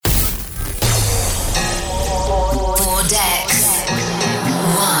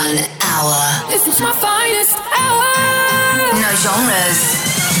listen to my finest hour. No genres,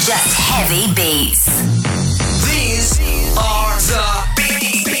 just heavy beats. These are the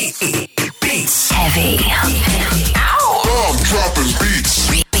beats. Heavy. Ow! Bomb dropping beats.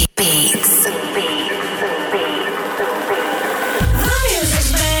 Beats. The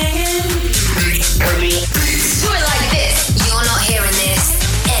music's banging. Do it like this. You're not hearing this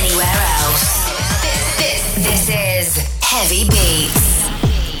anywhere else. This is Heavy Beats.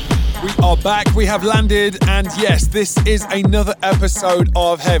 We are back, we have landed, and yes, this is another episode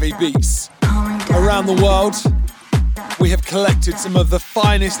of Heavy Beats. Around the world, we have collected some of the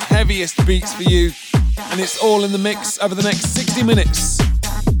finest, heaviest beats for you, and it's all in the mix over the next 60 minutes.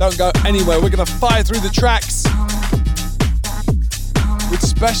 Don't go anywhere, we're going to fire through the tracks with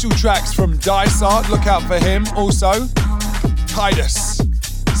special tracks from Dysart, look out for him. Also, Titus,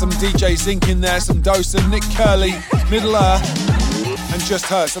 some DJ Zinc in there, some Dosen, Nick Curley, Middle Earth, and Just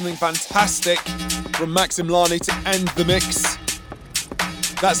Her, something fantastic from Maxim Lani to end the mix.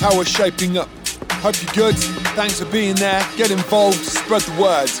 That's how we're shaping up. Hope you're good. Thanks for being there. Get involved, spread the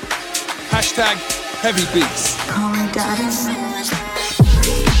word. Hashtag Heavy Beats. Call me daddy.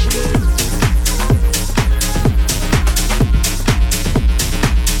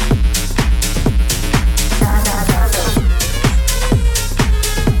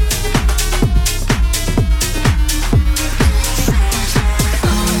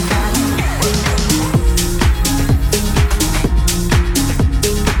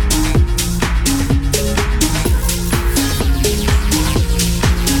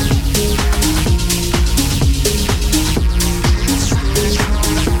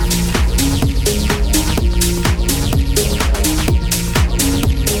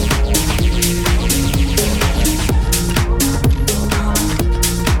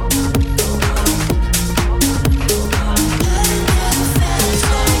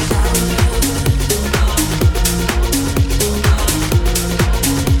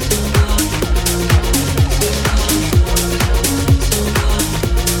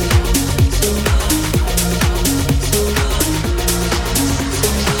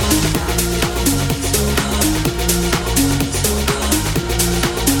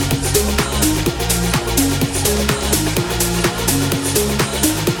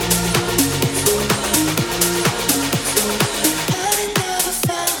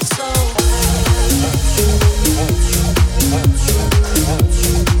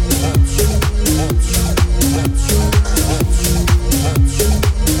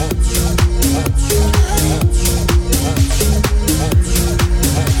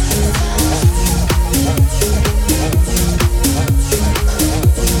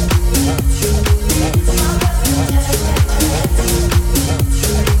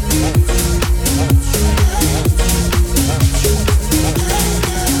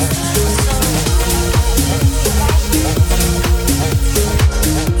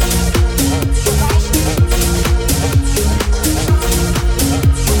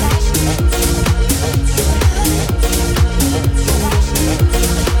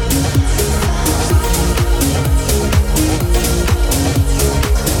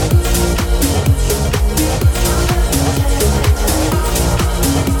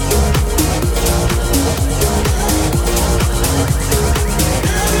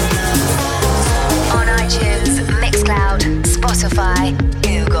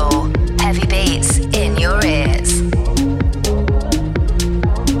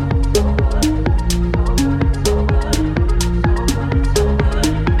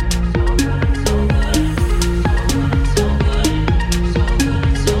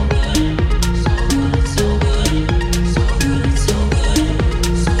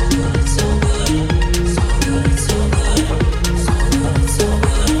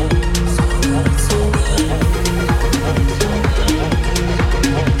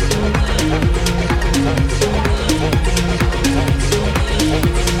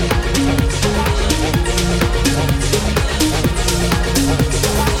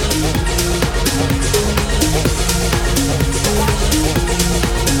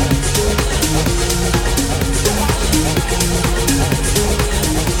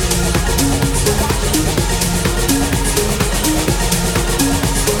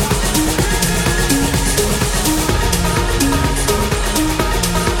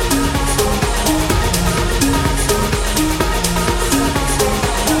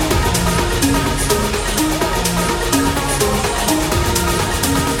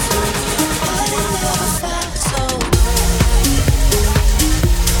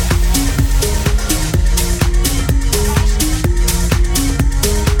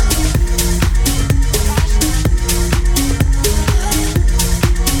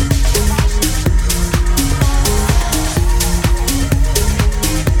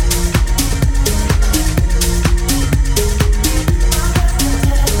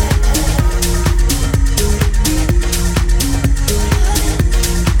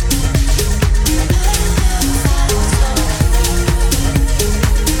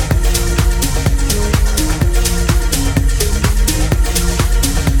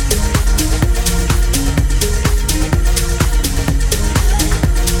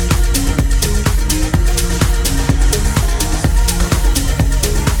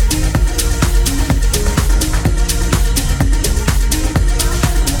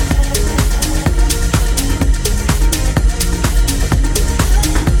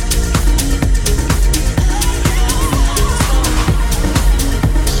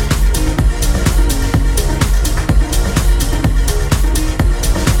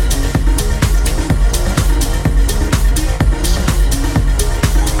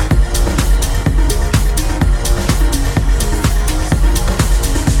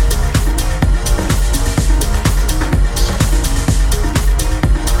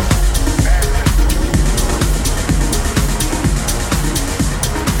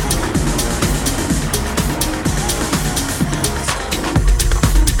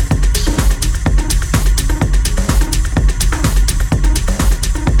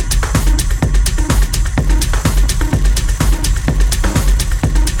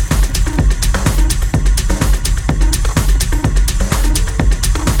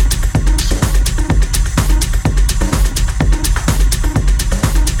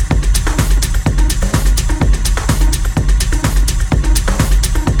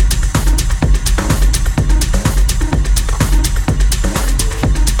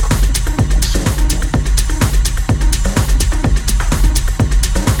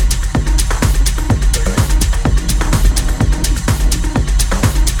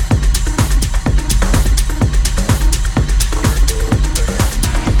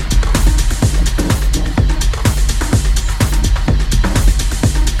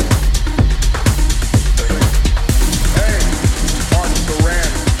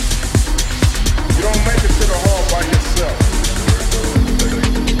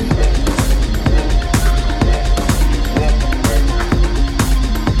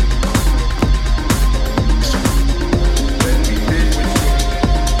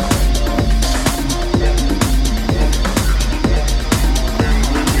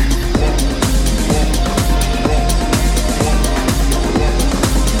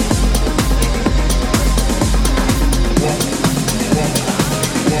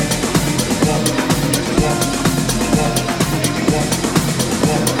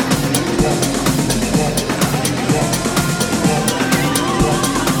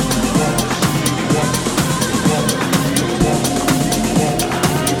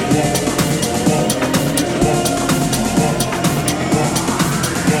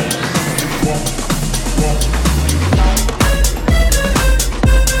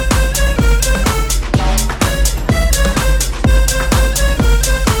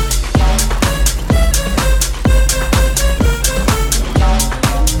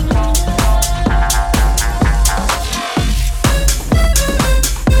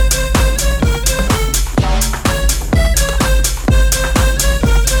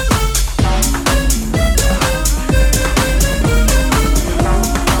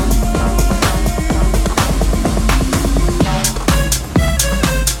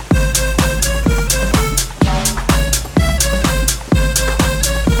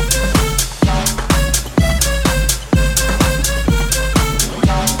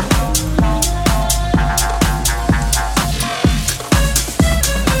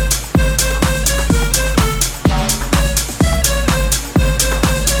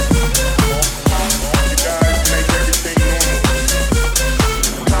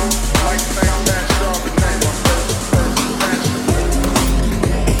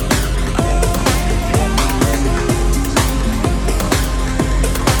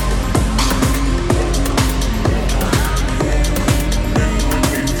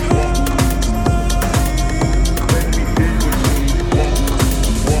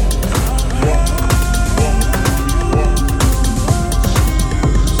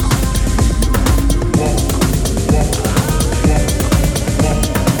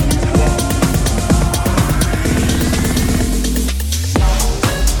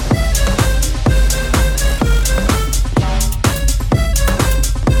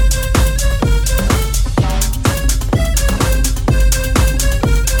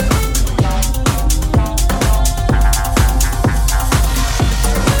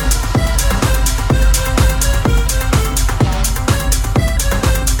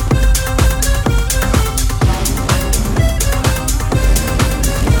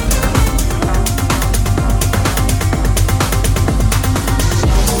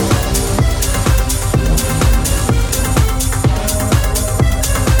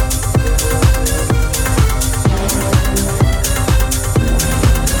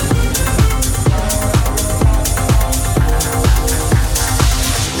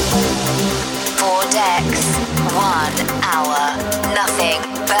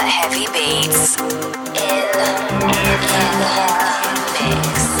 Heavy beats in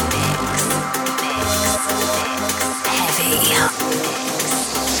mix.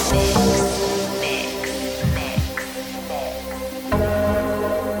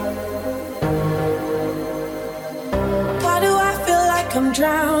 Why do I feel like I'm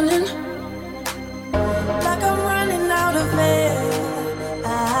drowning? Like I'm running out of air.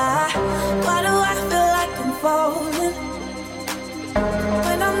 Why do I feel like I'm falling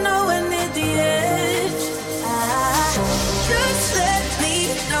when I'm nowhere near the edge? Just let me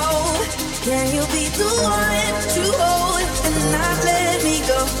know. Can you be the one to hold and not let me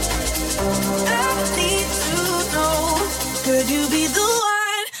go? I need to know. Could you be the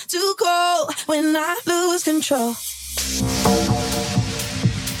one to call when I lose control?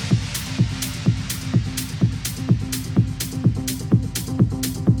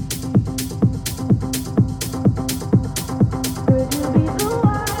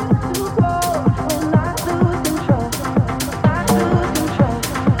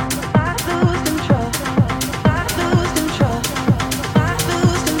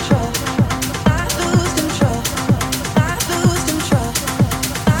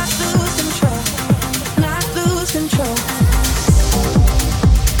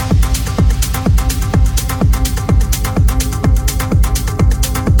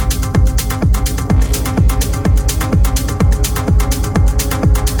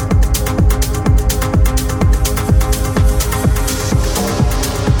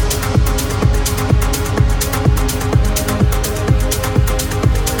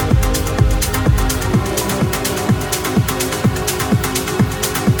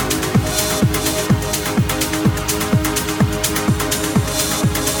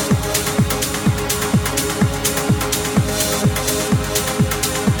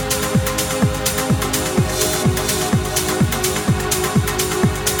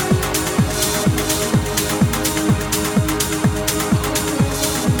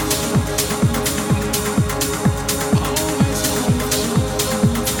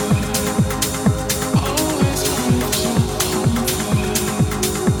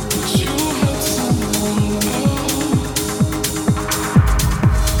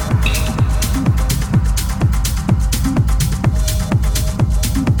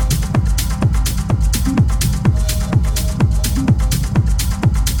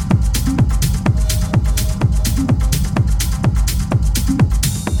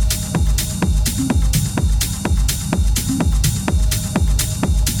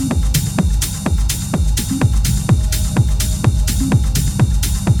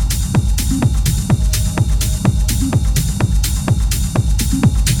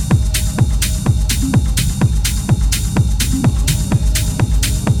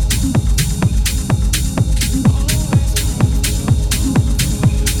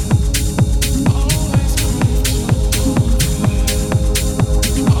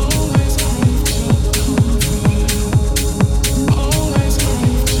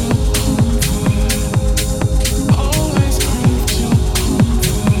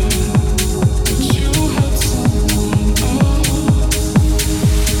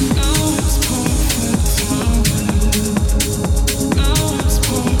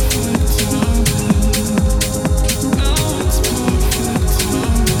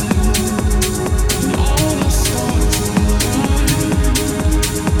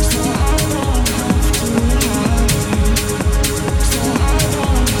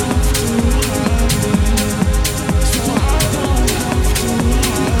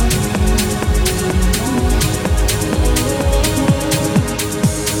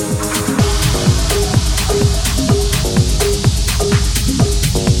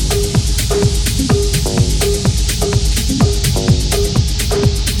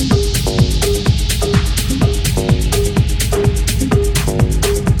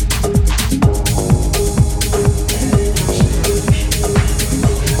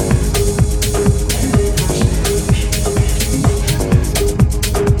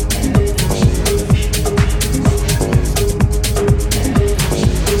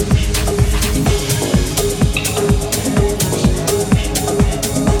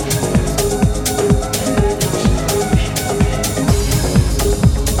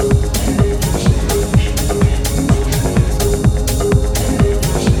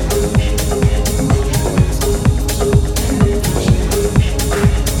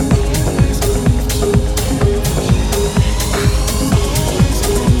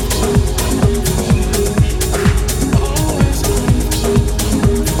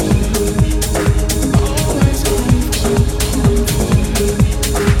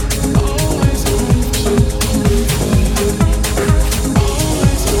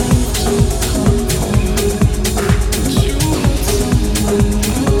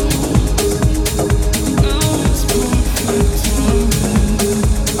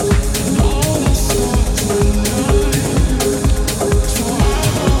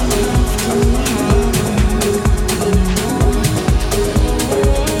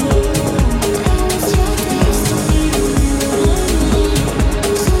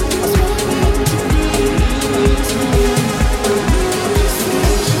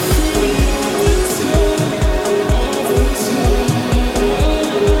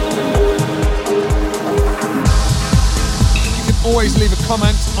 leave a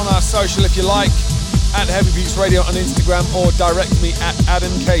comment on our social if you like, at Heavy Beats Radio on Instagram, or direct me at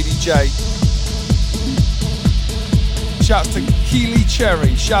AdamKDJ. Shouts to Keely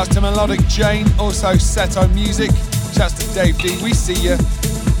Cherry, shouts to Melodic Jane, also Seto Music, shouts to Dave D, we see you.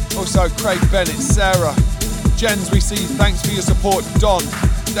 Also Craig Bennett, Sarah, Jens, we see you, thanks for your support, Don,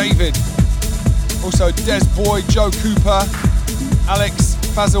 David, also Des Boy, Joe Cooper, Alex,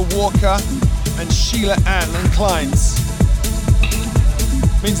 Fazil Walker, and Sheila Ann and Kleins.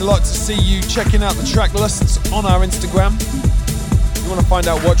 Means a lot to see you checking out the track lists on our Instagram. If you want to find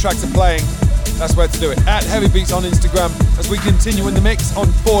out what tracks are playing, that's where to do it. At Heavy Beats on Instagram as we continue in the mix on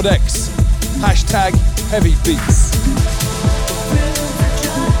 4Dex. Hashtag Heavy Beats.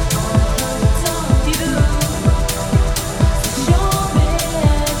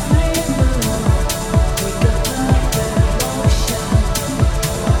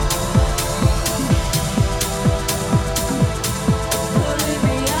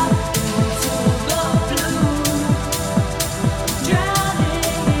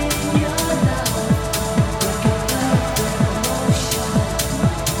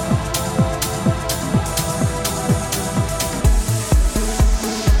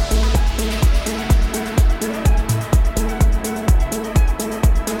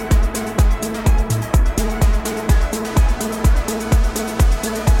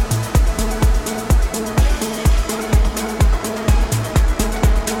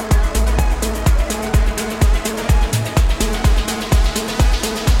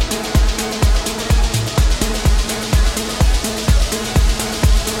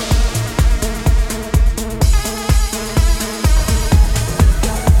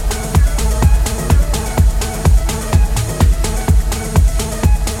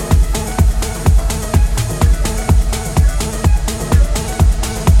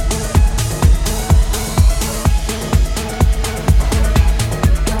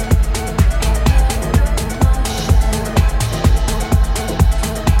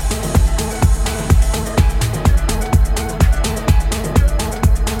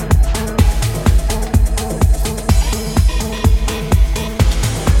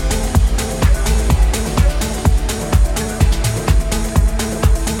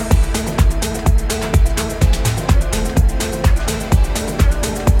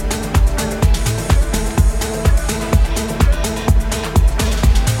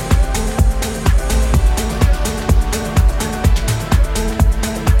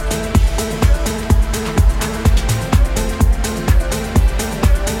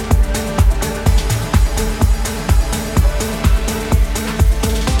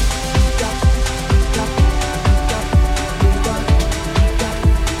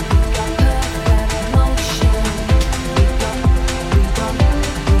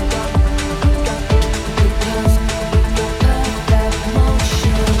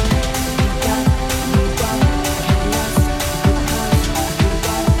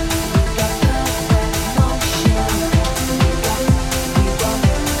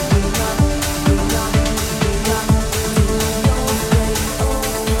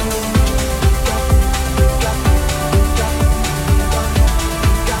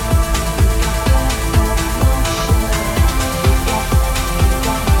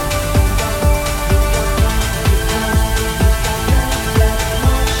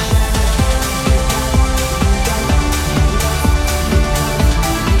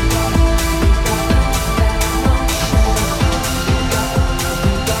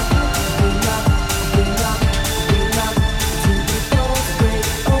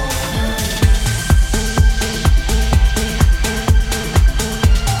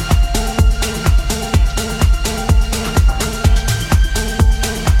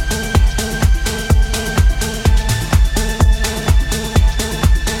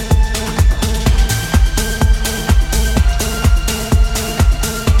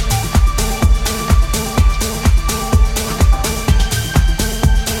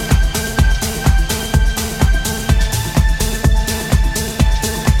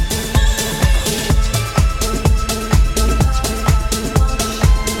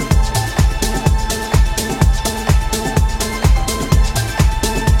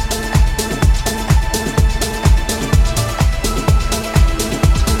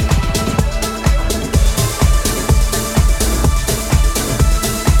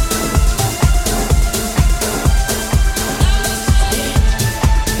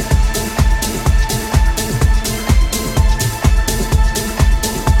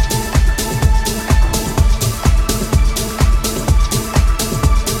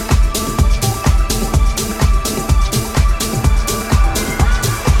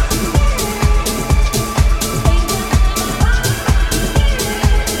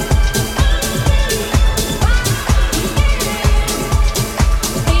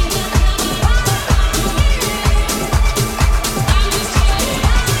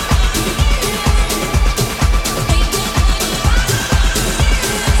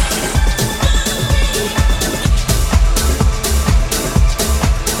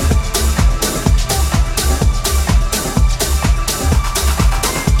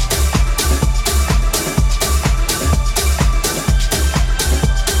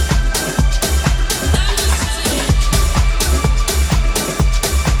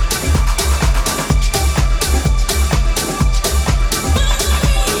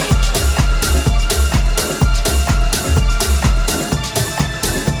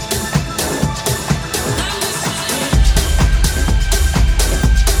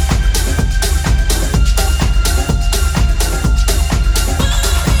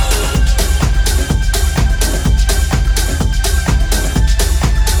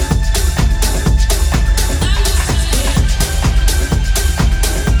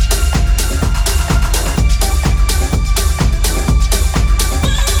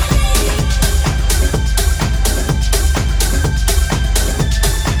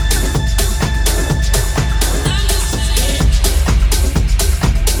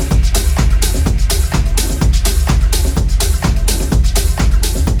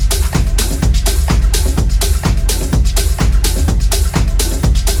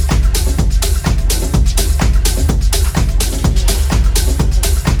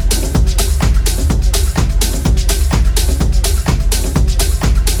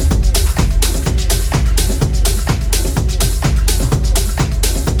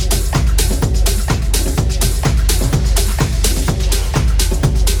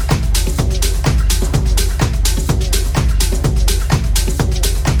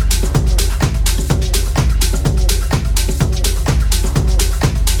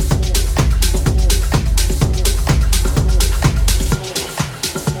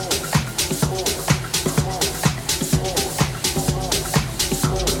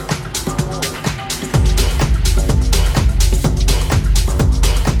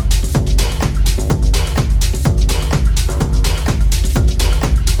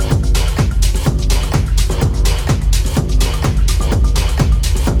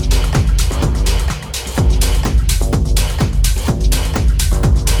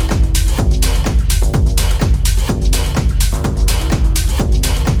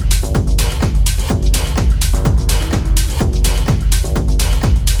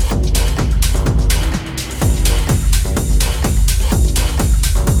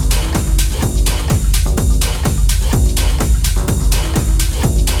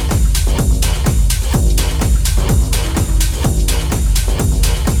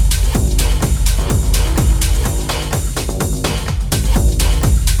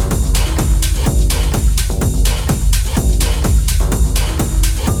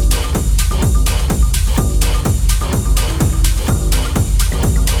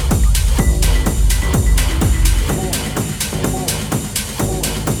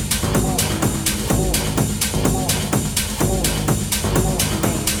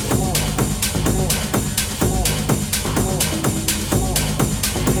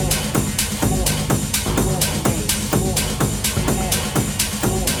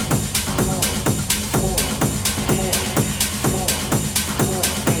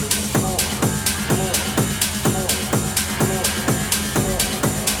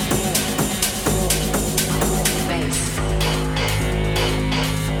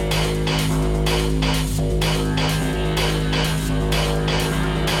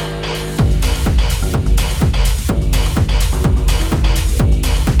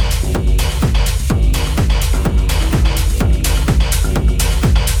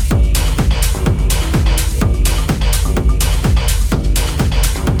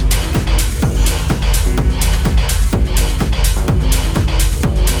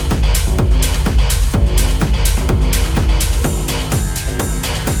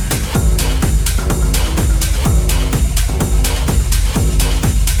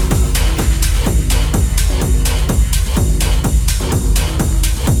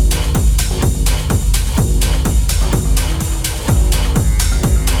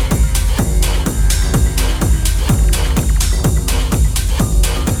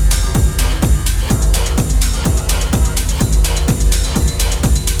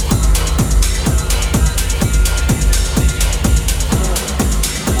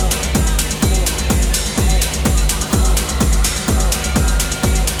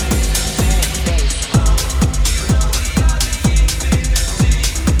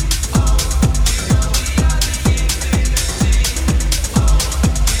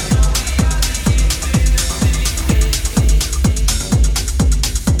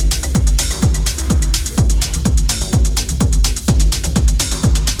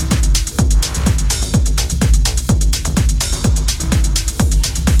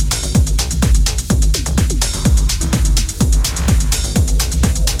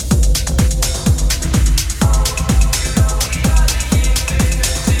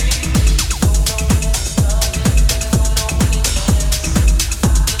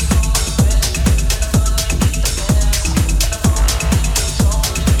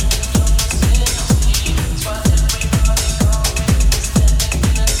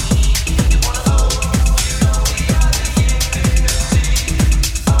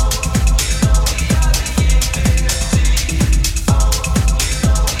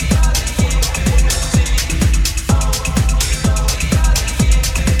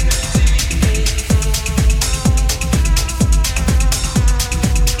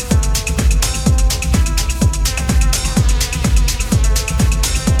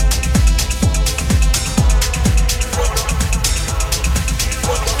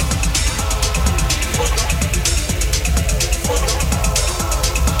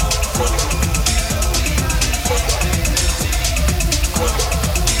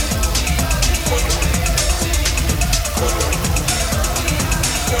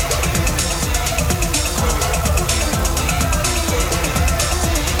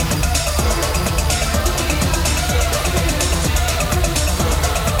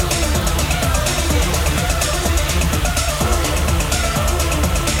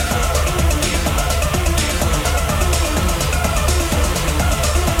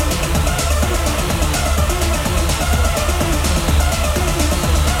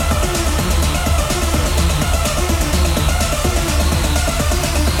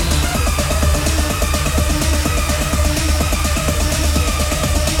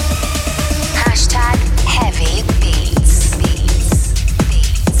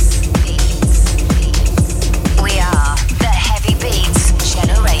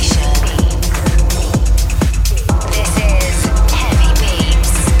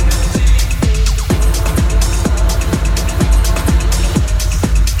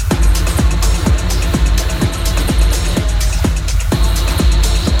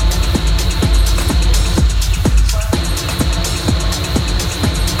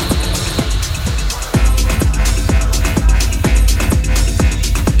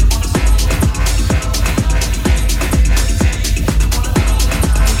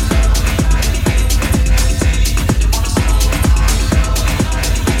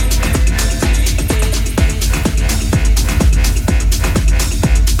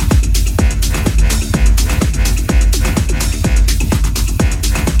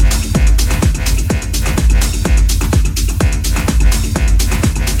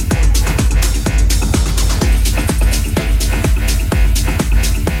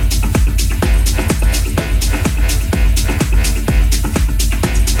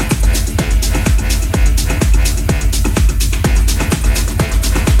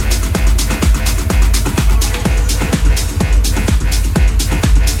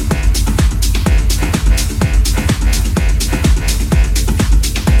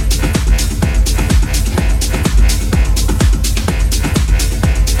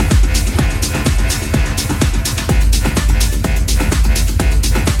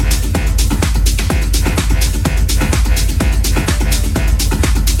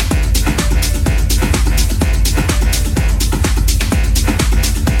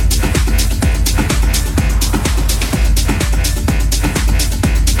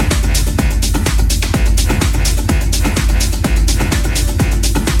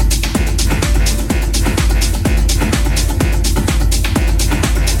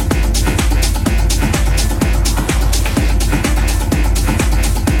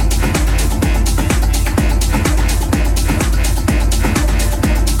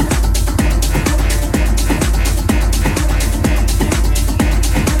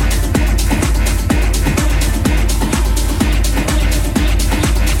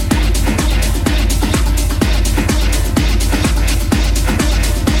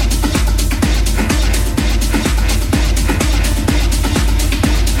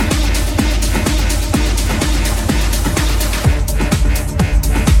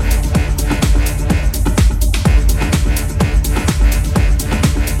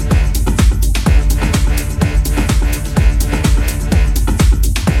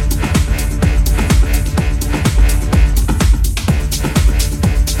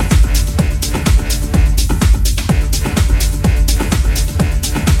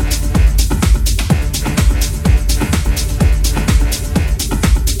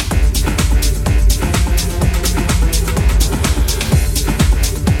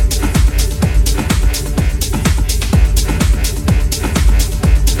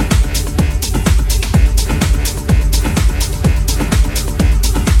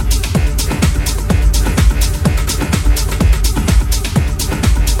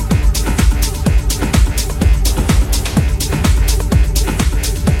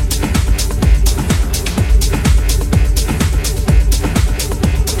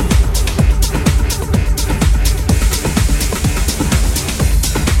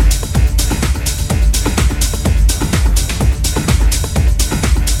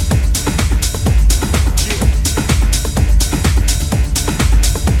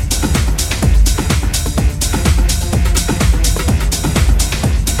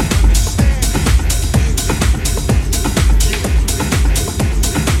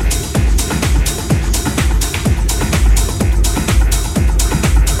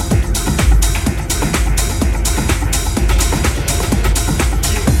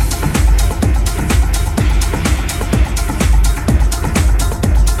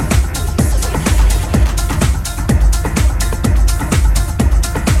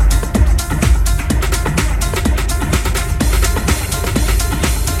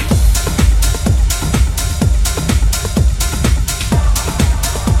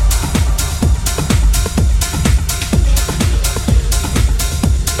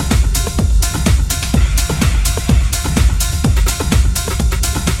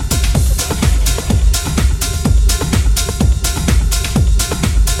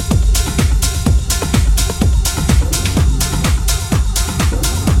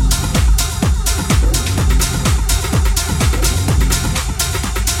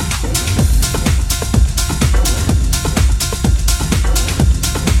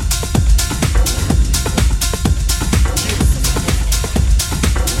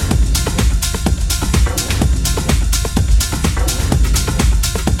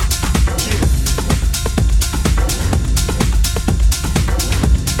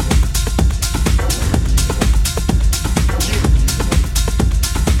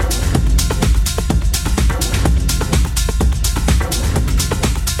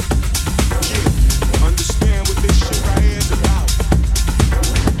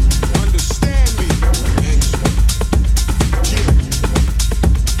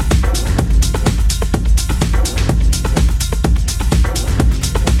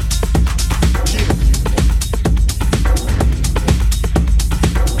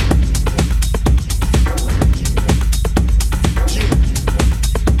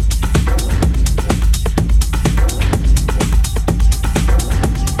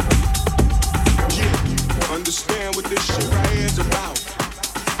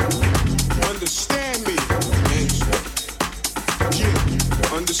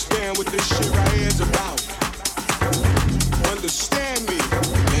 Understand what this shit right here is about. Understand me,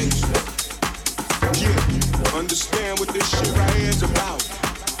 gangsta. Yeah, understand what this shit right here is about.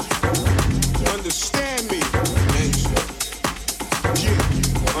 Understand me, gangsta.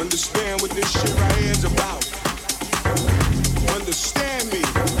 Yeah, understand what this shit right here is about. Understand me,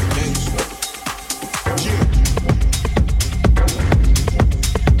 gangsta. Yeah.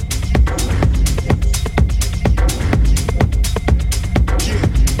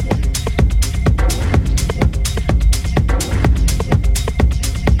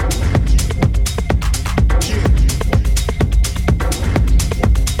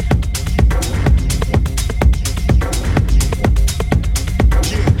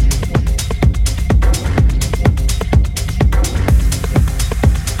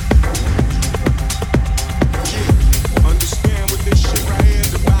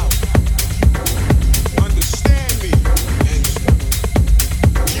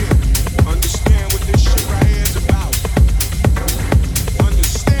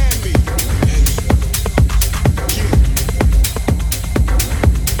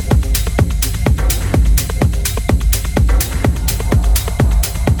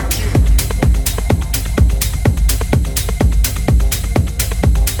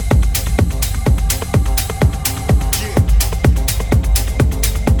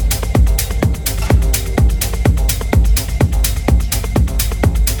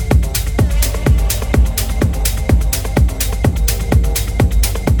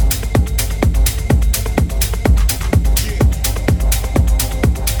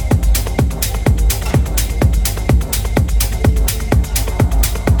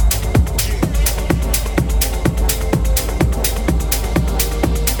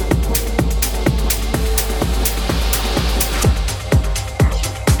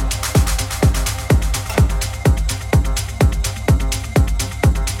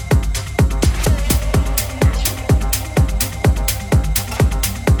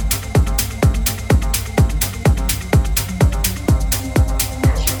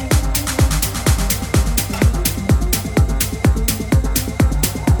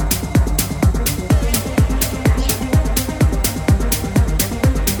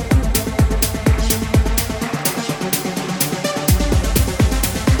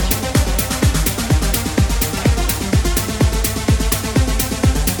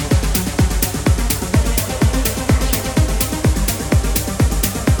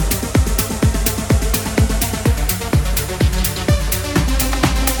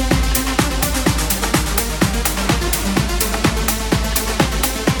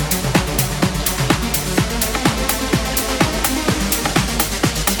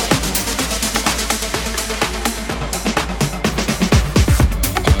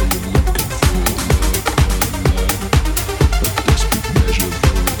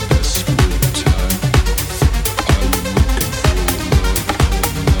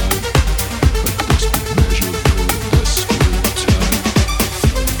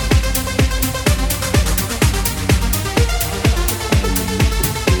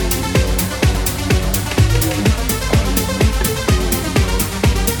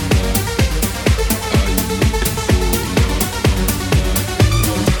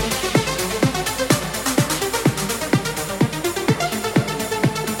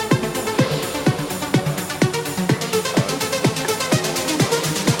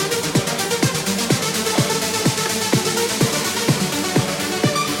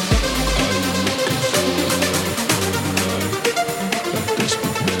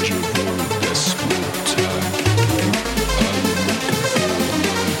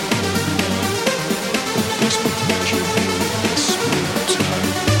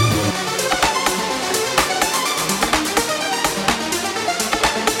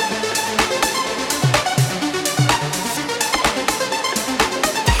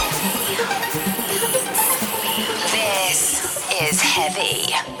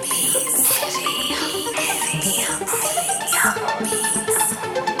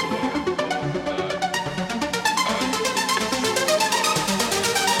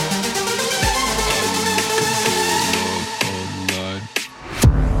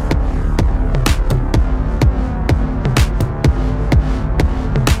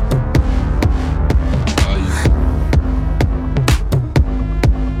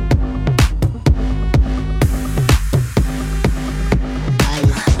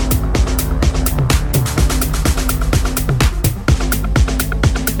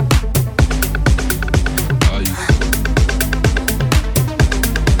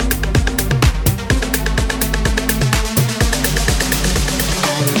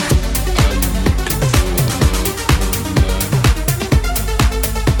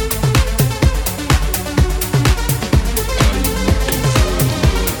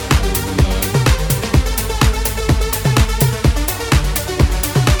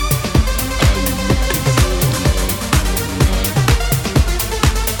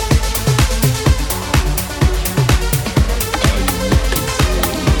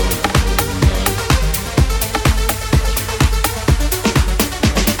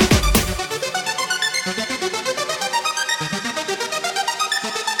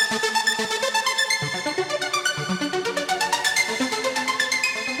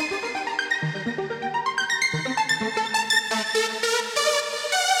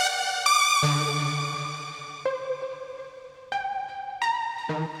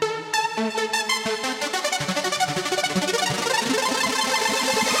 So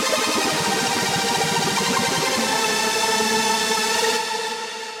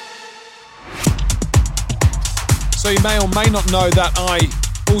you may or may not know that I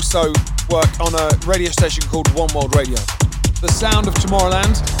also work on a radio station called One World Radio. The sound of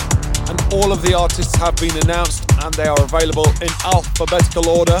Tomorrowland, and all of the artists have been announced and they are available in alphabetical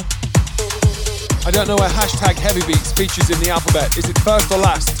order. I don't know where hashtag Heavy Beats features in the alphabet. Is it first or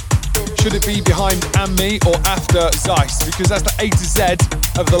last? Should it be behind And Me or after Zeiss? Because that's the A to Z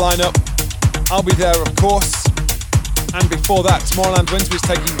of the lineup. I'll be there, of course. And before that, Tomorrowland Winter is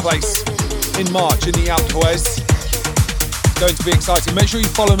taking place in March in the Alpe d'Huez. Going to be exciting. Make sure you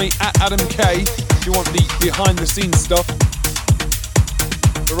follow me at Adam K if you want the behind the scenes stuff.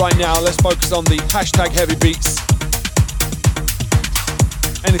 But right now, let's focus on the hashtag Heavy Beats.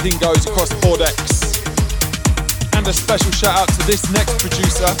 Anything goes across 4 decks. And a special shout out to this next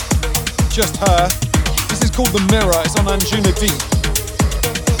producer, just her. This is called The Mirror. It's on Anjuna Deep.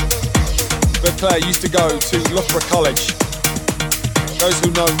 But Claire used to go to Loughborough College. Those who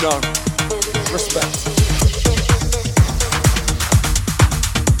know, know. Respect.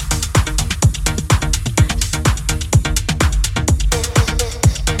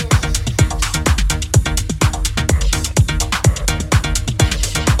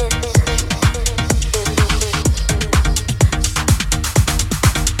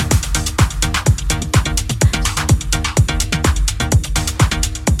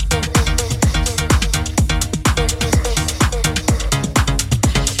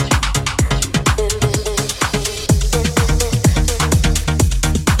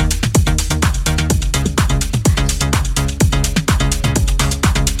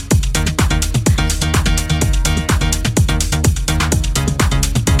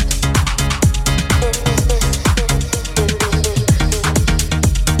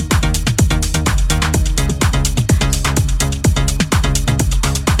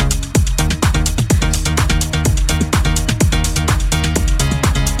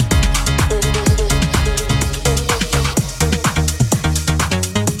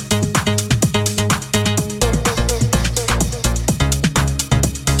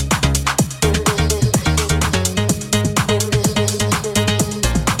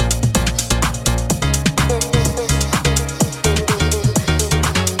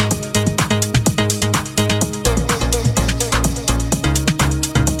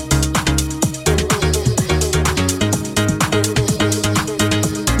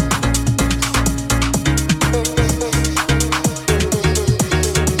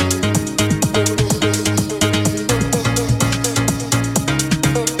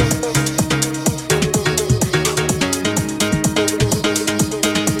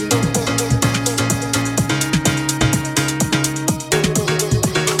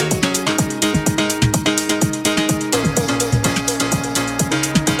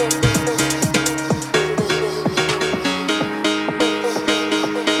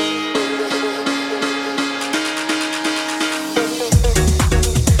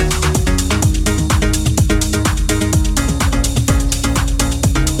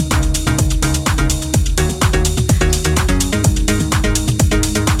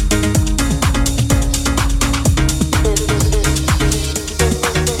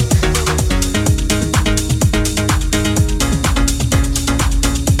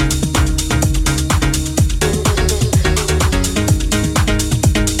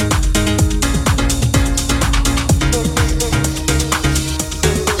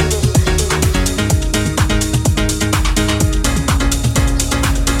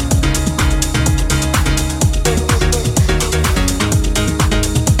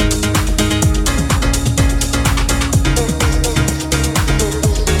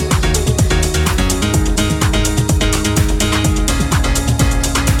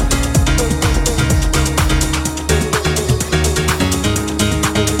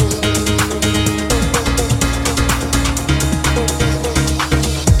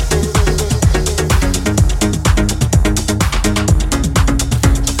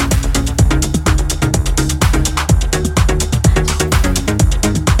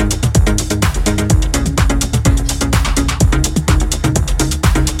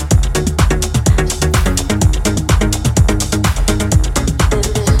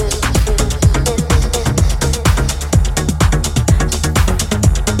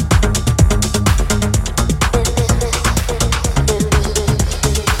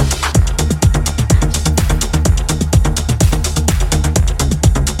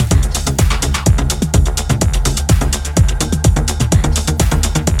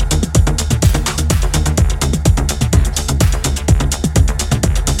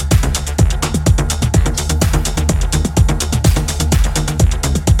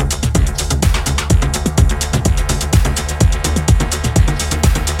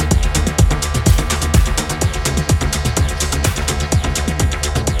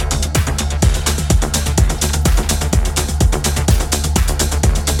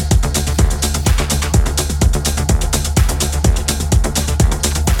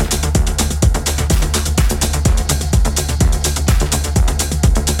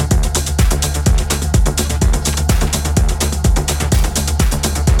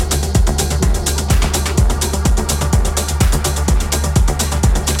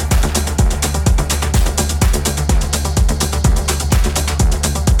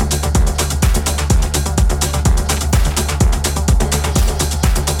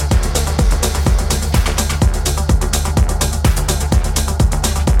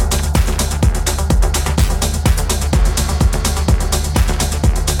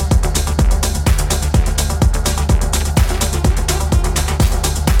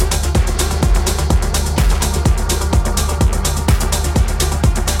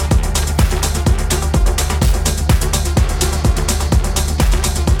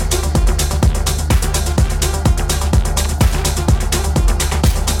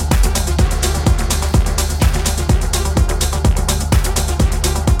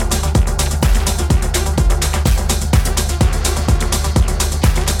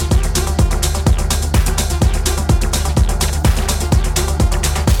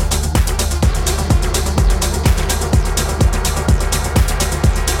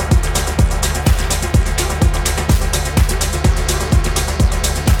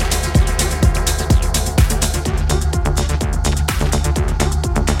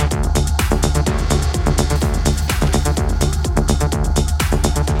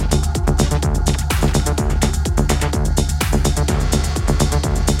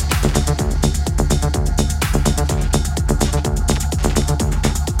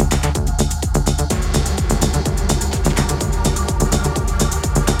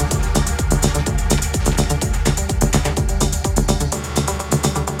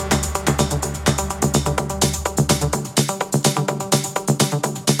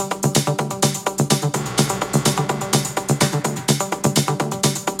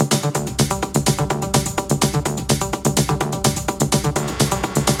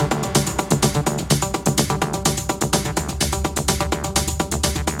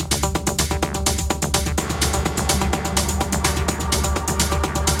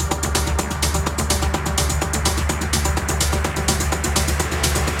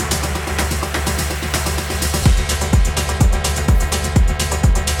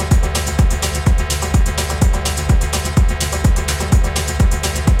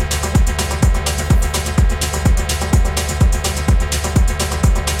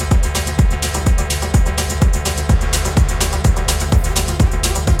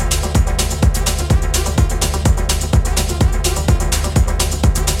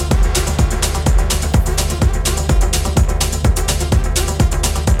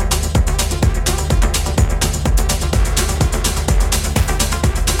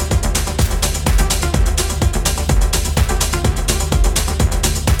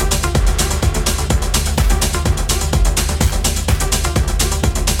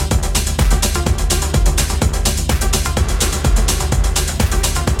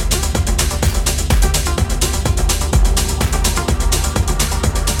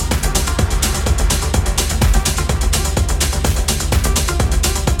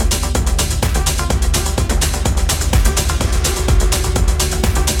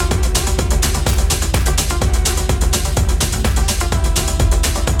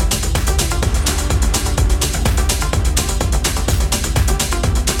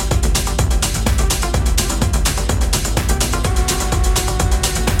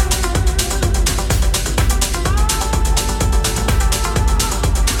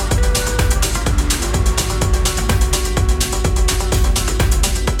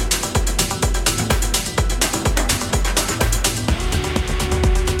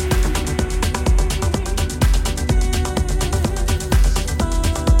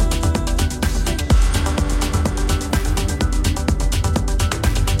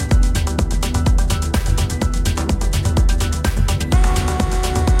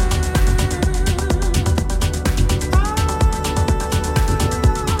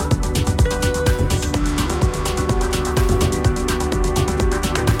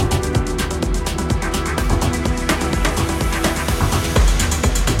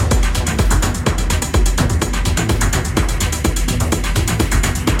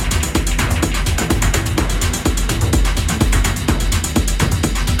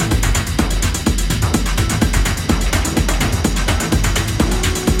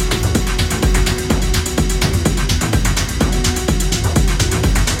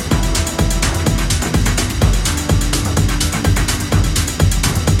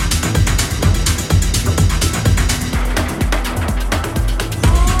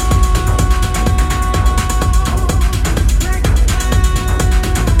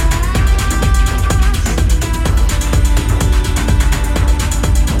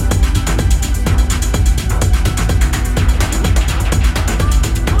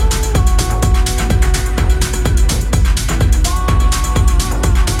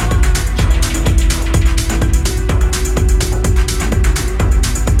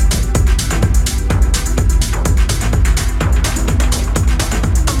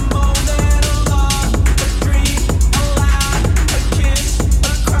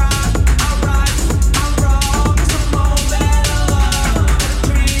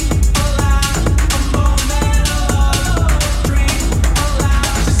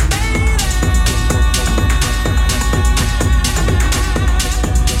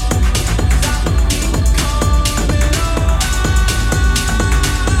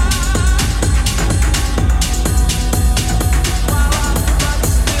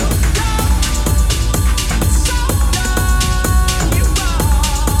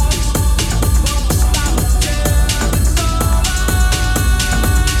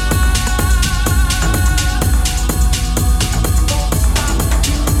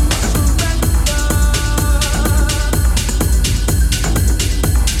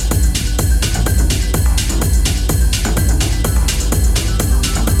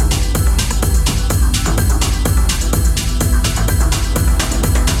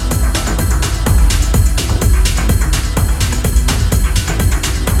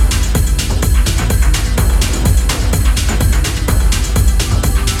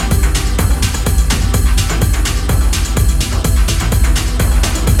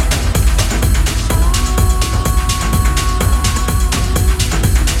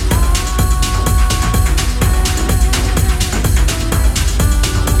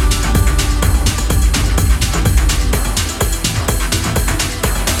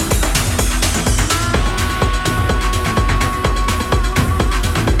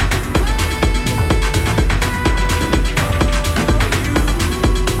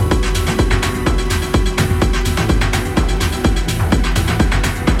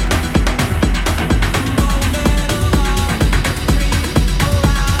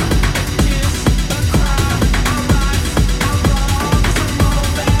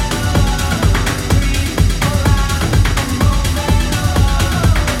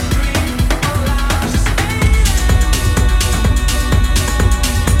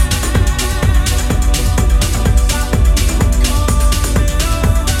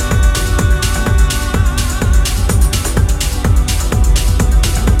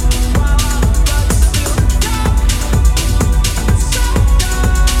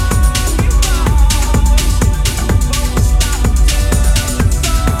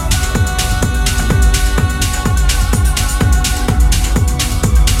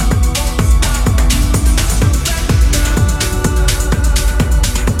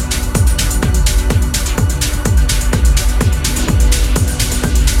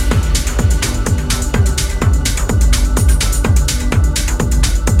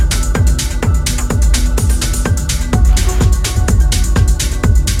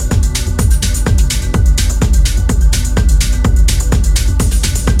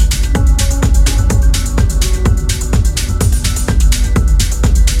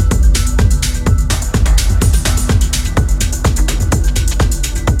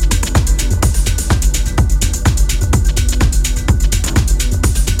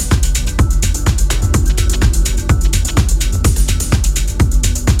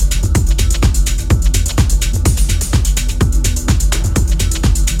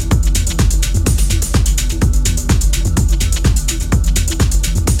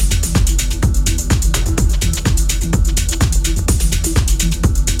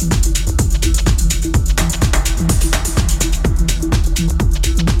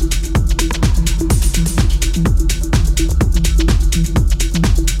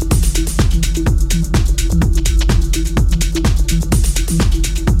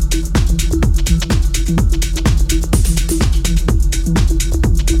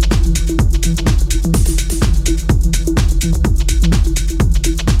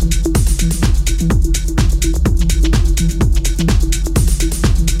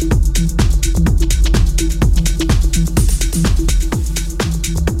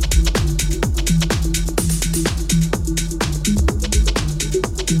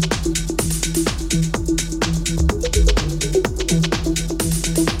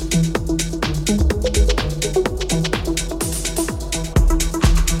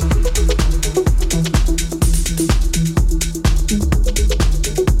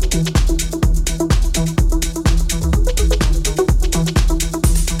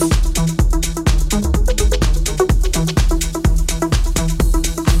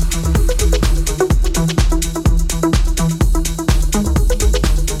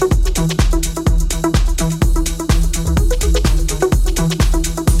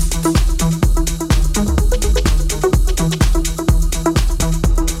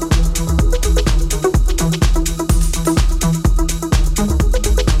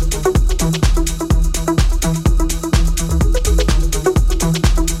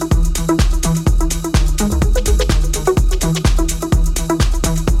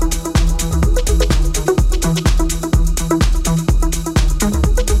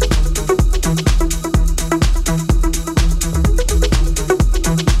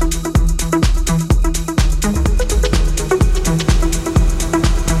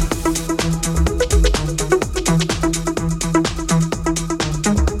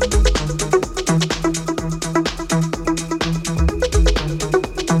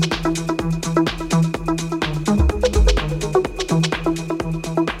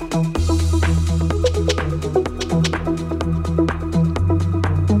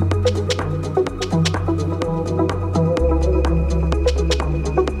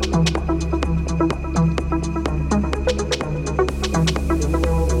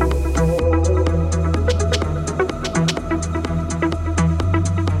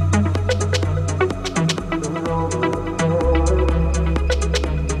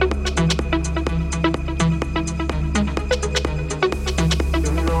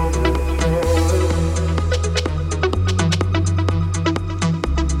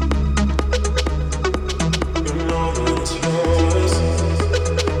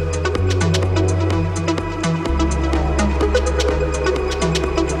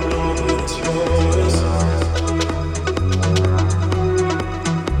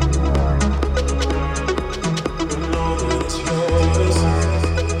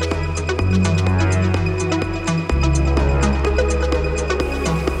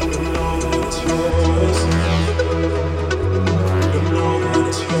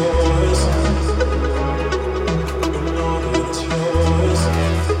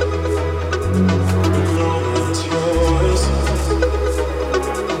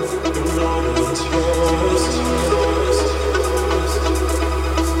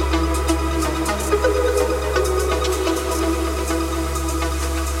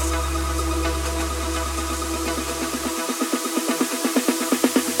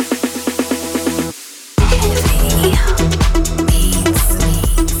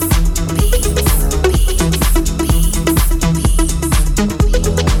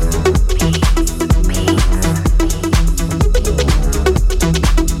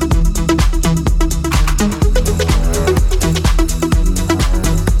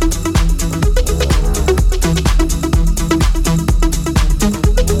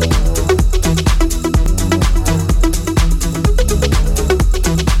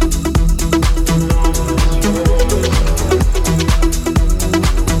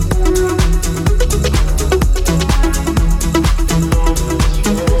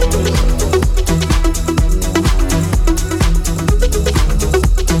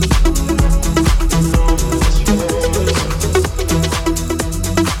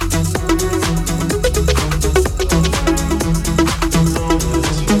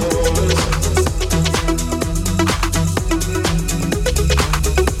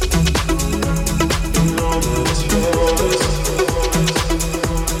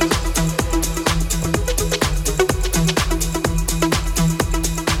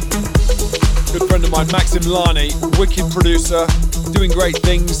 mine, Maxim Lani, wicked producer, doing great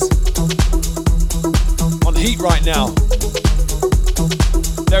things on Heat right now.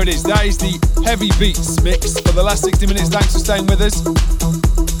 There it is, that is the Heavy Beats mix for the last 60 minutes. Thanks for staying with us.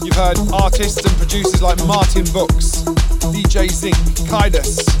 You've heard artists and producers like Martin Books, DJ Zinc,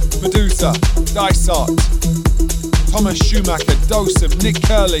 Kaidas, Medusa, Dysart, Thomas Schumacher, Dosum, Nick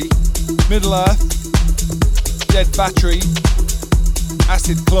Curley, Middle Earth, Dead Battery,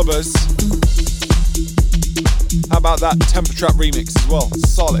 Acid Clubbers. How about that Temper Trap remix as well?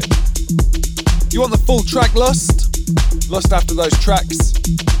 Solid. You want the full track lust? Lust after those tracks?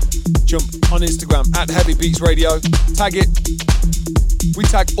 Jump on Instagram at Heavy Beats Radio. Tag it. We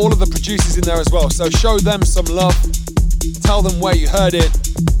tag all of the producers in there as well, so show them some love. Tell them where you heard it.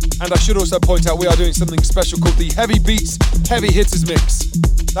 And I should also point out we are doing something special called the Heavy Beats Heavy Hitters Mix.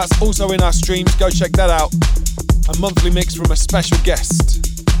 That's also in our streams. Go check that out. A monthly mix from a special guest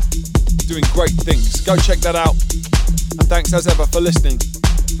doing great things. Go check that out. And thanks as ever for listening.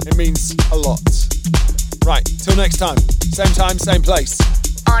 It means a lot. Right, till next time, same place.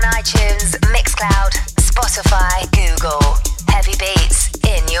 On iTunes, Mixcloud, Spotify, Google, Heavy Beats.